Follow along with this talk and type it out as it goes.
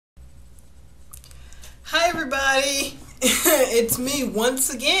Hi everybody, it's me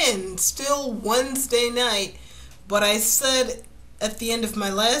once again, still Wednesday night, but I said at the end of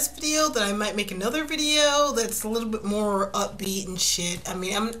my last video that I might make another video that's a little bit more upbeat and shit. I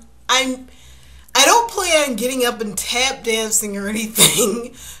mean, I don't plan on getting up and tap dancing or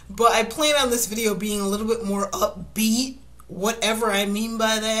anything, but I plan on this video being a little bit more upbeat, whatever I mean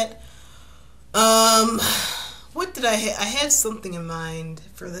by that. What did I had something in mind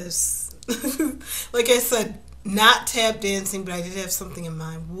for this. Like I said, not tap dancing, but I did have something in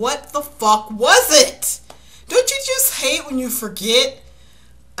mind. What the fuck was it? Don't you just hate when you forget?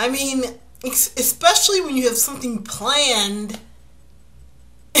 I mean, especially when you have something planned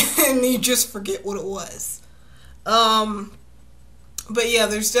and you just forget what it was. But yeah,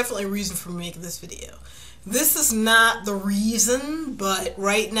 there's definitely a reason for making this video. This is not the reason, but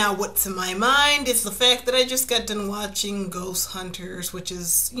right now what's in my mind is the fact that I just got done watching Ghost Hunters, which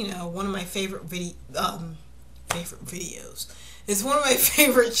is, you know, one of my favorite videos. It's one of my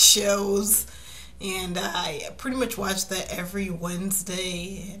favorite shows, and I pretty much watch that every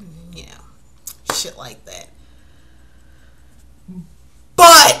Wednesday, and, you know, shit like that.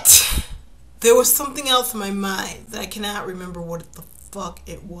 But there was something else in my mind that I cannot remember what the fuck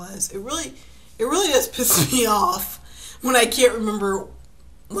it was. It really does piss me off when I can't remember,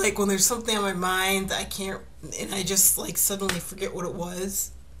 like, when there's something on my mind that I can't, and I just, like, suddenly forget what it was.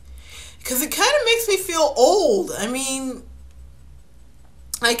 Because it kind of makes me feel old. I mean,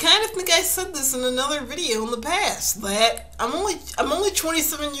 I kind of think I said this in another video in the past, that I'm only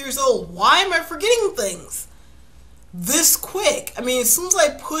 27 years old. Why am I forgetting things this quick? I mean, as soon as I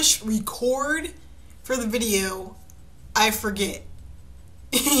push record for the video, I forget.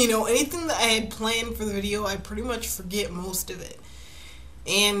 You know, anything that I had planned for the video, I pretty much forget most of it.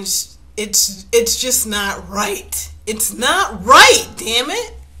 And it's just not right. It's not right, damn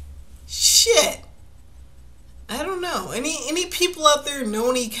it. Shit. I don't know. Any people out there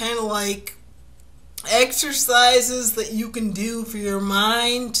know any kind of, like, exercises that you can do for your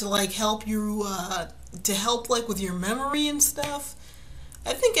mind to, like, help you, like, with your memory and stuff?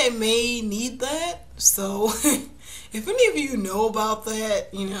 I think I may need that, so if any of you know about that,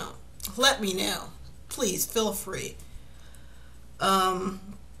 you know, let me know. Please, feel free. But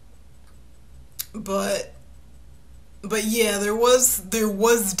yeah, there was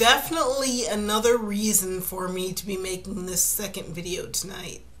definitely another reason for me to be making this second video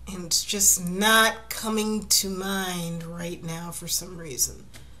tonight, and it's just not coming to mind right now for some reason.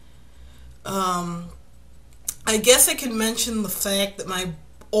 I guess I could mention the fact that my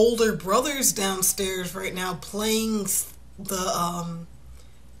older brother's downstairs right now playing the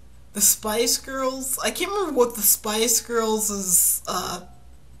Spice Girls. I can't remember what the Spice Girls'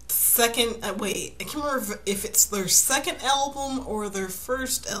 second, wait, I can't remember if it's their second album or their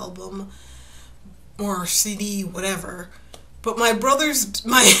first album or CD, whatever. But my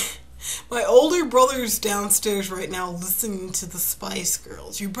older brother's downstairs right now listening to the Spice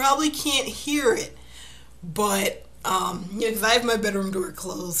Girls. You probably can't hear it, but yeah, because I have my bedroom door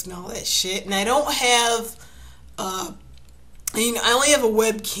closed and all that shit, and I don't have, I only have a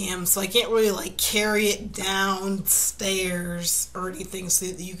webcam, so I can't really, like, carry it downstairs or anything so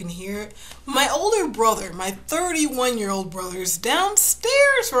that you can hear it. My older brother, my 31-year-old brother, is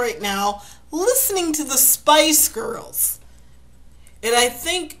downstairs right now listening to the Spice Girls. And I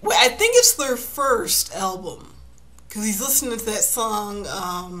think it's their first album, because he's listening to that song,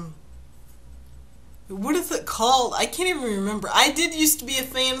 what is it called? I can't even remember. I did used to be a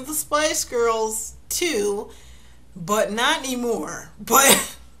fan of the Spice Girls, too, but not anymore.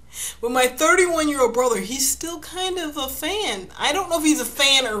 But my 31-year-old brother, he's still kind of a fan. I don't know if he's a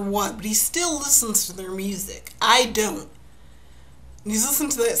fan or what, but he still listens to their music. I don't. And he's listening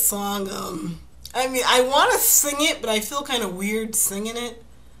to that song, I mean, I want to sing it, but I feel kind of weird singing it.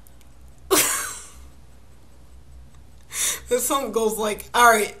 That song goes like,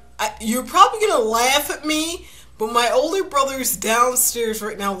 alright, you're probably going to laugh at me, but my older brother's downstairs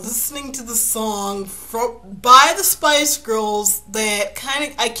right now listening to the song by the Spice Girls that kind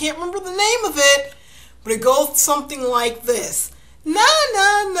of, I can't remember the name of it, but it goes something like this. Na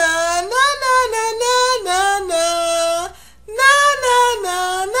na na na na na na na na na na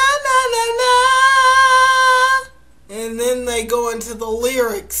na na na. And then they go into the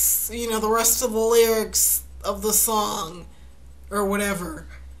lyrics, you know, the rest of the lyrics of the song or whatever.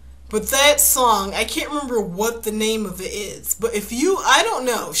 But that song, I can't remember what the name of it is. But if you, I don't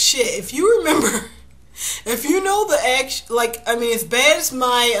know, shit, if you remember, if you know the like, I mean, as bad as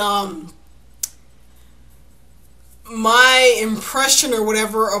my my impression or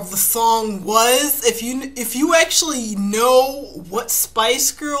whatever of the song was. If you actually know what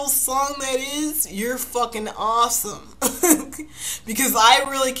Spice Girls song that is, you're fucking awesome. Because I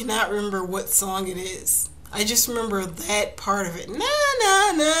really cannot remember what song it is. I just remember that part of it. Na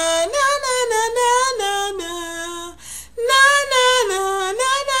na na na na na na na na na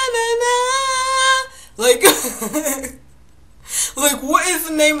na na na. Like like, what is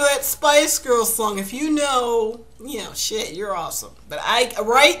the name of that Spice Girls song? If you know, shit, you're awesome. But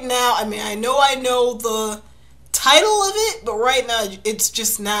right now, I know the title of it, but right now, it's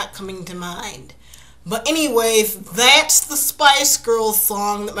just not coming to mind. But anyways, that's the Spice Girls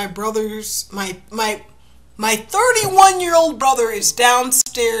song that my 31-year-old brother is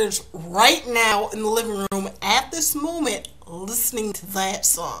downstairs right now in the living room at this moment listening to that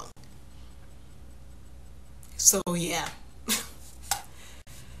song. So, yeah.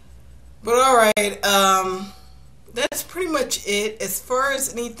 But alright, that's pretty much it. As far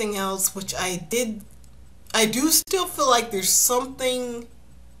as anything else, which I do still feel like there's something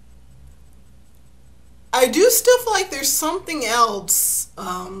else.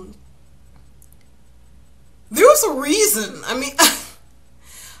 There was a reason.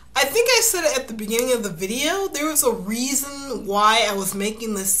 I think I said it at the beginning of the video. There was a reason why I was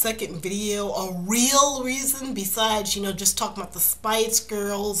making this second video. A real reason besides, just talking about the Spice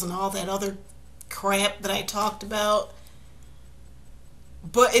Girls and all that other crap that I talked about.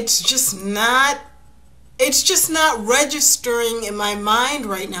 But it's just not registering in my mind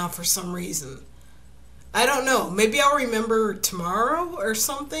right now for some reason. I don't know. Maybe I'll remember tomorrow or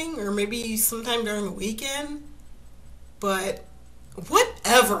something, or maybe sometime during the weekend. But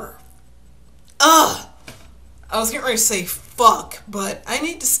whatever. Ugh. I was getting ready to say fuck, but I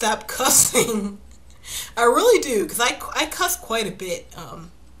need to stop cussing. I really do, because I cuss quite a bit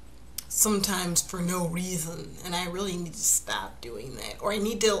sometimes for no reason, and I really need to stop doing that, or I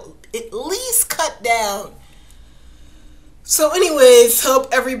need to at least cut down. So anyways, hope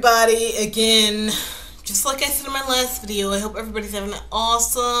everybody, again, just like I said in my last video, I hope everybody's having an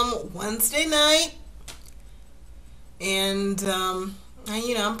awesome Wednesday night. And,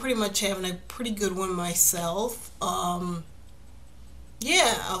 I'm pretty much having a pretty good one myself.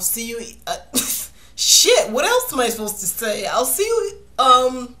 Yeah, I'll see you, shit, what else am I supposed to say? I'll see you,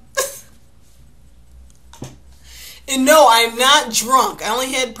 and no, I'm not drunk. I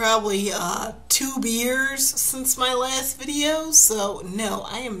only had probably, 2 beers since my last video, so no,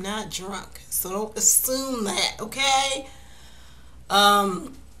 I am not drunk. So don't assume that, okay?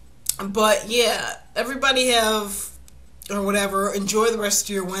 But yeah, everybody have, or whatever, enjoy the rest of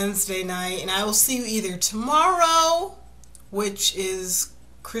your Wednesday night, and I will see you either tomorrow, which is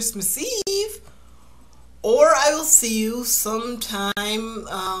Christmas Eve, or I will see you sometime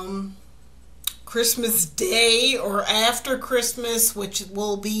Christmas Day or after Christmas, which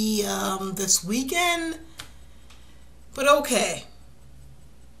will be this weekend. But okay.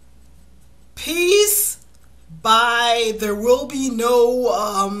 Peace. Bye. There will be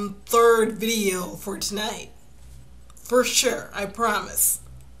no third video for tonight. For sure. I promise.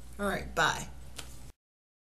 Alright, bye.